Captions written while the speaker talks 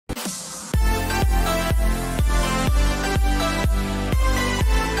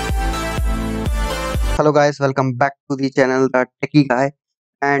Hello guys, welcome back to the channel The Techie Guy.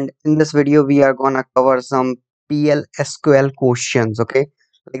 And in this video we are gonna cover some PL SQL questions, okay?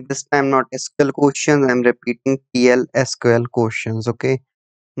 Like this time not SQL questions, I'm repeating PL SQL questions, okay?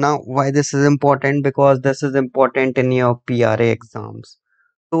 Now why this is important? Because this is important in your PRA exams.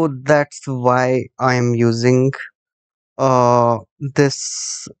 So that's why I am using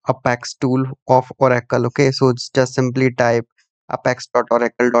this Apex tool of Oracle. Okay, so it's just simply type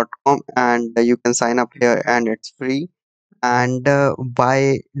apex.oracle.com and you can sign up here and it's free. And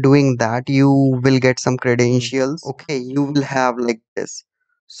by doing that you will get some credentials. Okay, you will have like this.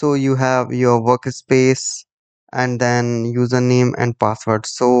 So you have your workspace and then username and password.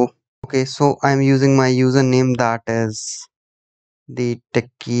 So okay, so I'm using my username, that is the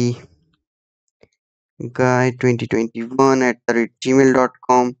techie guy 2021 at the rate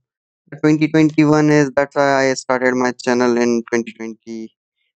gmail.com. 2021 is, that's why I started my channel in 2021.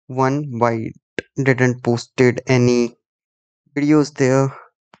 Why didn't posted any videos there?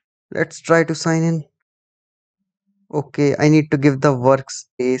 Let's try to sign in. Okay, I need to give the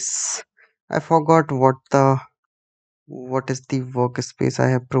workspace. I forgot what is the workspace I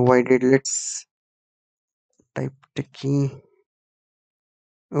have provided. Let's type the key.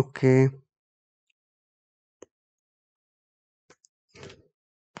 Okay,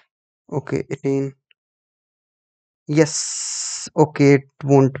 okay, 18. Yes, okay, it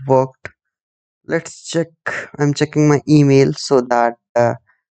won't work. Let's check. I'm checking my email so that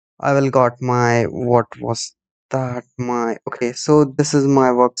I will got my, what was that, my, okay, so this is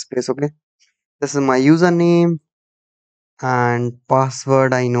my workspace. Okay, this is my username and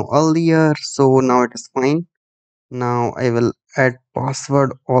password I know earlier, so now it is fine. Now I will add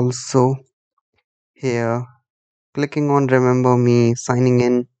password also here, clicking on remember me, signing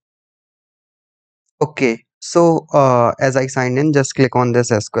in. Okay, so as I signed in, just click on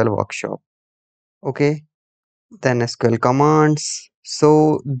this SQL workshop. Okay, then SQL commands,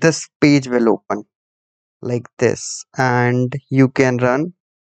 so this page will open like this and you can run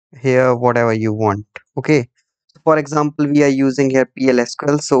here whatever you want. Okay, so for example we are using here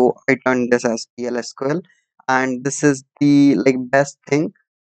PLSQL, so I turn this as PLSQL, and this is the like best thing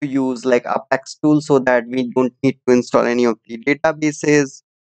to use like Apex tool so that we don't need to install any of the databases.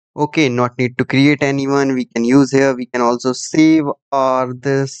 Okay, not need to create anyone, we can use here, we can also save our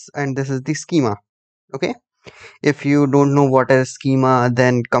this, and this is the schema. Okay, if you don't know what is schema,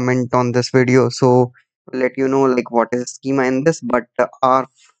 then comment on this video, so let you know like what is schema in this. But our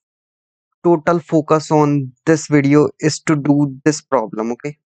total focus on this video is to do this problem.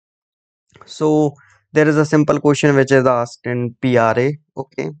 Okay, so there is a simple question which is asked in PRA.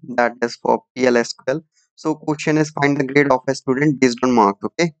 Okay, that is for PLSQL. So question is find the grade of a student based on marks.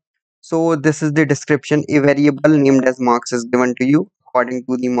 Okay, so this is the description. A variable named as marks is given to you. According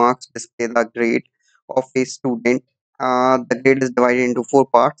to the marks, display the grade of a student. The grade is divided into four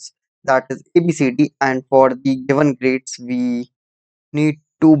parts, that is ABCD, and for the given grades we need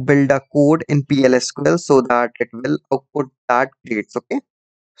to build a code in PLSQL so that it will output that grades. Okay,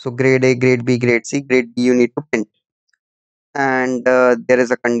 so grade A, grade B, grade C, grade B you need to print. And there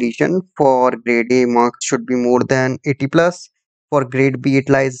is a condition for grade A, marks should be more than 80 plus. For grade B it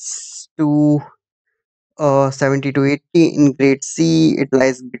lies to 70 to 80. In grade C it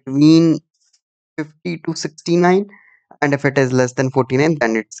lies between 50 to 69, and if it is less than 49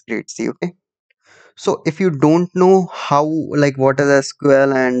 then it's grade C. Okay, so if you don't know how, like what is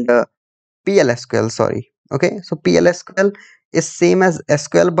SQL and PLSQL, sorry. Okay, so PLSQL is same as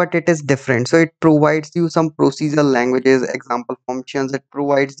SQL but it is different. So it provides you some procedural languages, example functions. It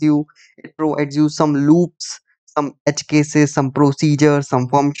provides you some loops, some edge cases, some procedures, some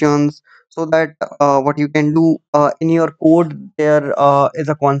functions, so that what you can do in your code, there is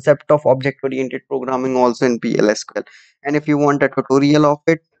a concept of object oriented programming also in PLSQL. And if you want a tutorial of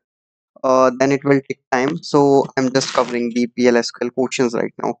it, then it will take time, so I'm just covering the PLSQL questions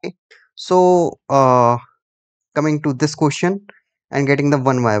right now. Okay, so coming to this question and getting the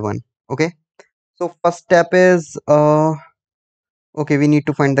one by one. Okay, so first step is okay, we need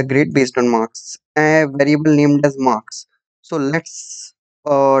to find the grade based on marks, a variable named as marks. So let's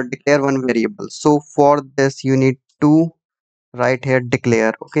declare one variable. So for this you need to write here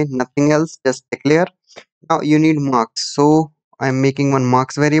declare. Okay, nothing else, just declare. Now you need marks, so I'm making one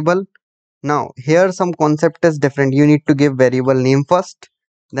marks variable. Now, here some concept is different. You need to give variable name first,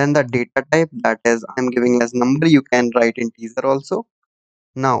 then the data type, that is I'm giving as number. You can write in teaser also.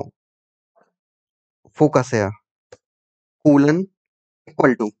 Now, focus here, colon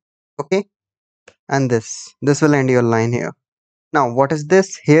equal to, okay, and this will end your line here. Now, what is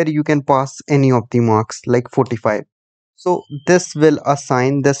this? Here you can pass any of the marks like 45. So this will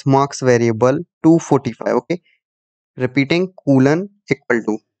assign this marks variable to 45. Okay, repeating colon equal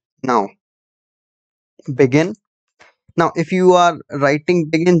to. Now begin. Now if you are writing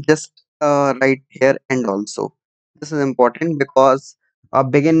begin, just write here end also. This is important because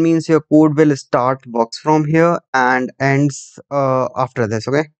begin means your code will start works from here and ends after this.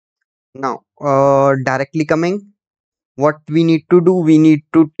 Okay, now directly coming, what we need to do, we need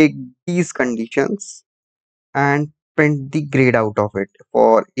to take these conditions and print the grade out of it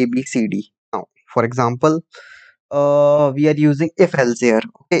for A, B, C, D. Now, for example, we are using if else here.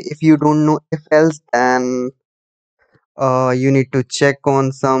 Okay, if you don't know if else, then you need to check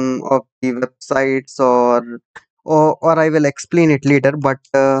on some of the websites, or I will explain it later. But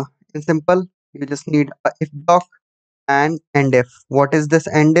in simple, you just need a if block and end if. What is this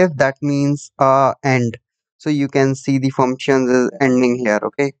end if? That means end. So you can see the functions is ending here.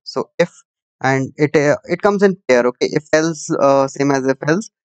 Okay, so if, and it comes in pair. Okay, if else, same as if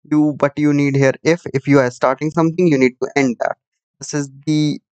else, but you need here if you are starting something, you need to end that. This is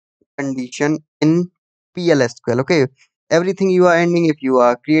the condition in PLSQL. Okay, everything you are ending, if you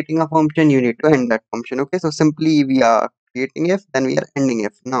are creating a function, you need to end that function. Okay, so simply we are creating if, then we are ending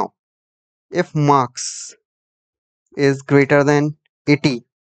if. Now if marks is greater than 80.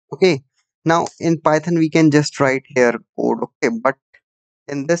 Okay, now in Python we can just write here code. Okay, but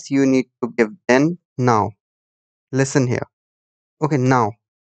in this you need to give then. Now listen here. Okay, now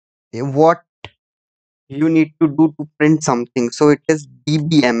what you need to do to print something, so it is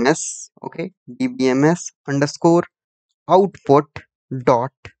dbms. Okay, dbms underscore output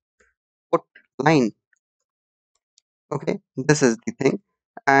dot put line. Okay, this is the thing,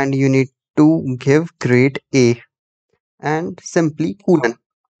 and you need to give grade A and simply colon.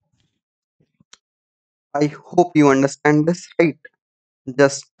 I hope you understand this, right?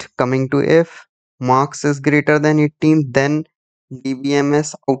 Just coming to if marks is greater than 18, then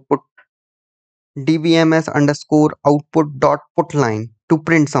dbms output dbms underscore output dot put line to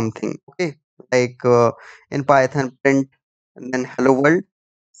print something. Okay, like in Python print and then hello world.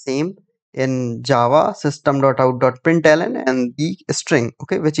 Same in Java system dot out dot println and the string.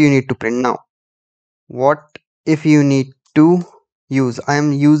 Okay, which you need to print. Now what if you need to use? I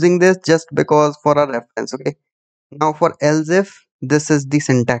am using this just because for a reference. Okay, now for else if, this is the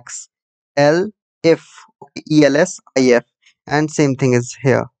syntax. L if, okay, ELS IF, and same thing is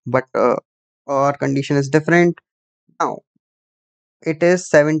here, but our condition is different. Now it is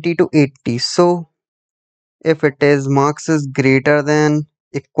 70 to 80. So if it is marks is greater than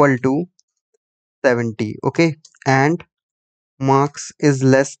equal to 70, okay, and marks is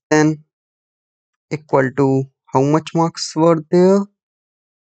less than equal to, how much marks were there?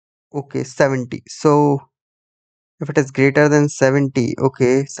 Okay, 70. So if it is greater than 70,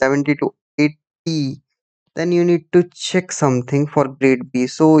 okay, 70 to 80, then you need to check something for grade B.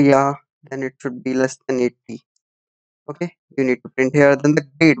 So yeah, then it should be less than 80. Okay, you need to print here. Then the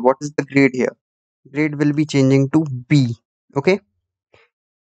grade, what is the grade here? Grade will be changing to B. Okay,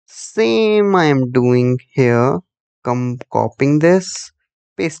 same I am doing here. Come copying this,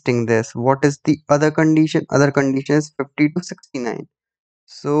 pasting this. What is the other condition? Other condition is 50 to 69.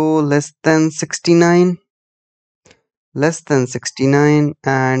 So less than 69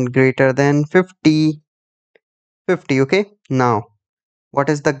 and greater than 50. 50. Okay, now what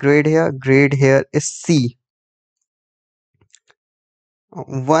is the grade here? Grade here is C.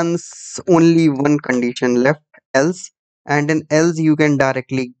 Once only one condition left, else, and in else you can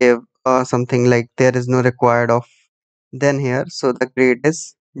directly give something like there is no required of then here, so the grade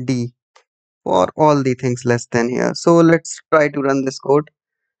is D for all the things less than here. So let's try to run this code,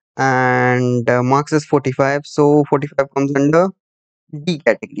 and marks is 45, so 45 comes under D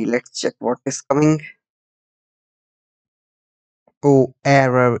category. Let's check what is coming. Oh,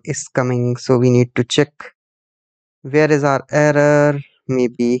 error is coming, so we need to check where is our error.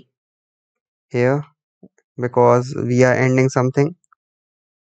 Maybe here, because we are ending something.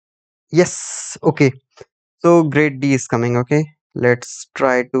 Yes, okay, so grade D is coming. Okay, let's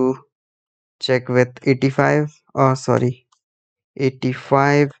try to check with 85. Oh sorry,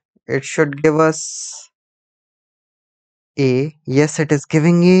 85. It should give us A. Yes, it is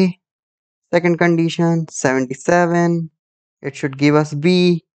giving A. Second condition 77. It should give us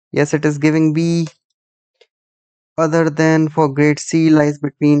B. Yes, it is giving B. Other than for grade C lies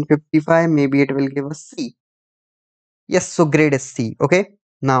between 55, maybe it will give us C. Yes, so grade is C. Okay,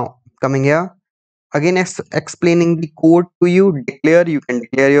 now coming here again, explaining the code to you. Declare, you can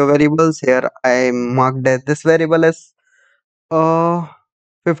declare your variables here. I marked that this variable as uh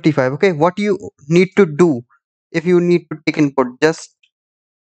 55. Okay, what you need to do, if you need to take input, just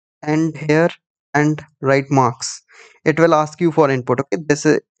end here and write marks. It will ask you for input. Okay, this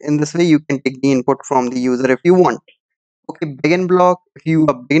is in this way you can take the input from the user if you want. Okay, begin block. If you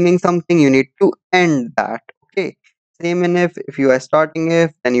are beginning something, you need to end that. Okay, same in if you are starting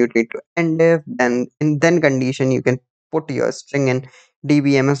if, then you need to end if. Then in then condition, you can put your string in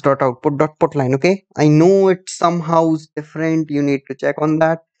dbms dot output dot put line. Okay, I know it somehow is different. You need to check on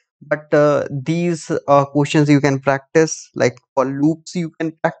that. But these questions you can practice, like for loops you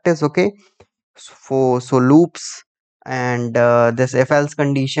can practice. Okay, for so loops and this if else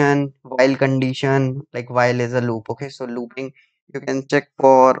condition, while condition, like while is a loop. Okay, so looping you can check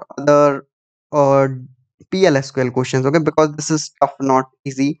for other uh, PLSQL questions. Okay, because this is tough, not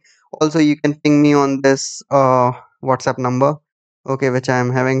easy. Also you can ping me on this WhatsApp number, okay, which I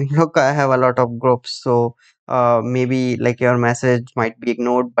am having. Look, I have a lot of groups, so maybe like your message might be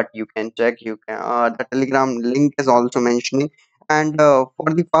ignored, but you can check. You can the Telegram link is also mentioning. And for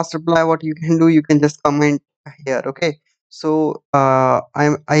the fast reply, what you can do, you can just comment here. Okay, so I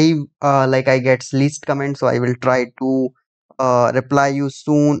get least comment, so I will try to reply you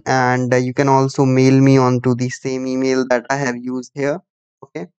soon. And you can also mail me on to the same email that I have used here.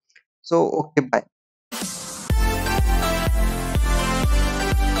 Okay, so okay, bye.